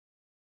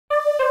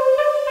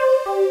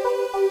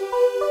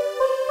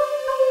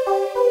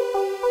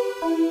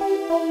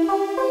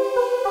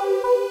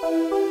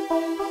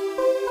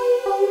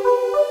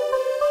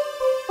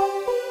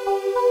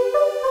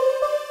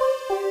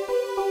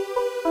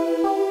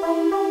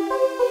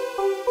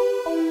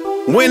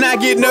When I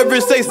get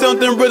nervous, say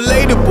something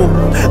relatable.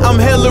 I'm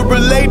hella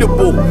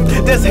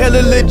relatable. That's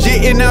hella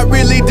legit and not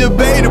really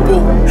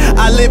debatable.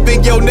 I live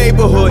in your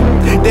neighborhood.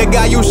 That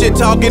guy you shit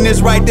talking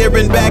is right there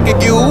in back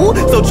of you.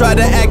 So try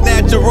to act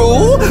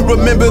natural.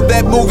 Remember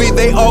that movie,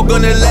 they all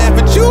gonna laugh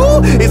at you.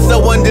 It's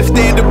so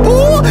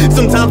understandable.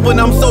 Sometimes when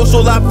I'm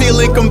social, I feel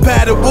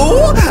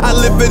incompatible. I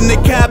live in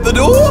the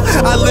capital.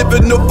 I live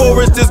in the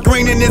forest, it's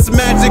green and it's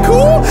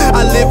magical.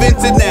 I live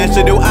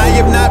international, I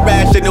am not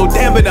rational.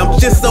 Damn it, I'm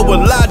just so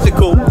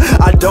illogical.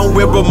 I don't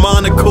wear a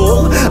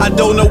monocle. I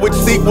don't know which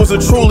sequels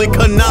are truly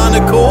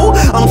canonical.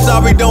 I'm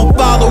sorry, don't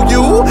follow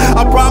you.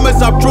 I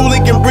promise I truly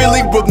can really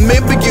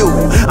remember you.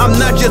 I'm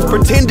not just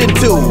pretending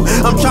to.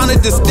 I'm trying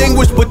to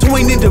distinguish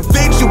between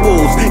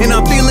individuals, and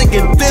I'm feeling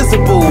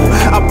invisible.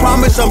 I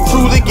promise I'm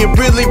truly and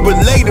really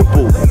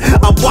relatable.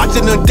 I'm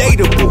watching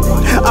Undateable.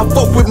 I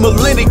fuck with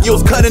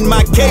millennials cutting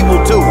my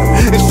cable too.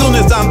 As soon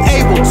as I'm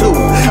able to.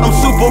 I'm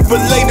super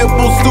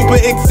relatable, super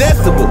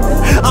accessible.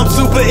 I'm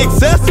super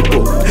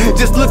accessible.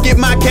 Just look at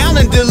my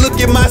calendar, look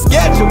at my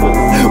schedule.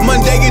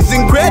 Monday is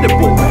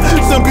incredible.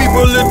 Some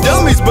people are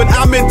dummies, but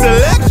I'm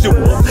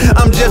intellectual.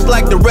 I'm just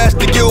like the rest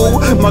of you.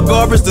 My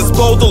garbage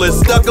disposal is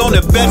stuck on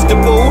a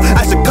vegetable.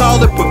 I should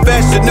call it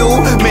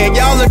professional. Man,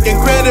 y'all look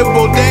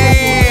incredible,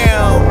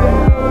 damn.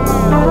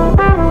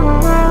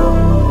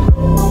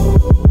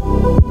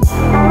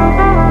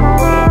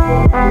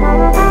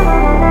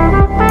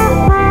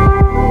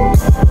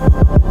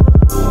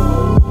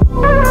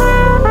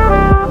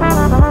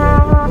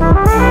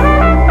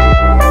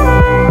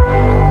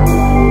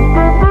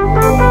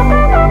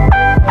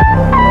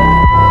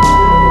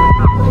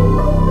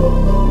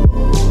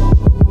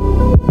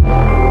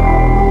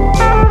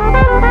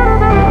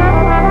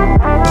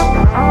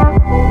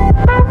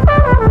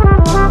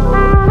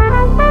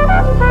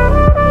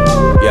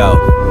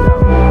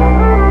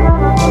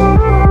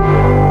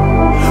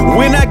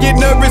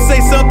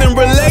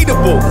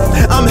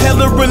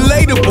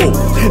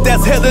 Relatable,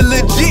 that's hella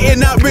legit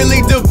and not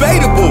really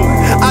debatable.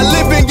 I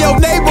live in your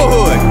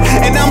neighborhood,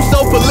 and I'm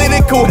so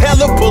political,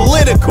 hella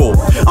political.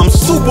 I'm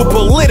super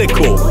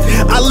political.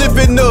 I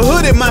live in the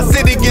hood and my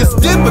city gets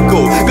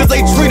difficult, cause they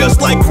treat us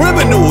like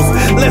criminals.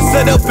 Let's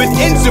set up an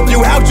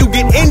interview, how'd you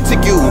get into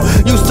you?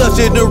 You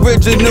such an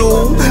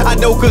original. I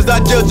know cause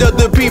I judge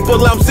other people,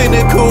 I'm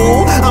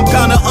cynical. I'm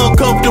kinda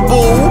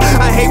uncomfortable.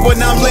 I hate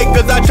when I'm late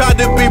cause I try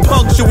to be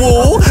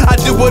punctual. I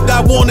do what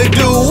I wanna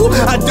do,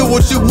 I do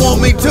what you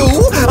want me to.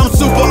 I'm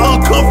super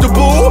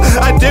uncomfortable.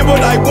 I did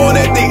what I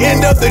wanted. At the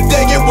end of the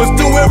day, it was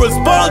too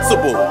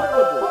irresponsible.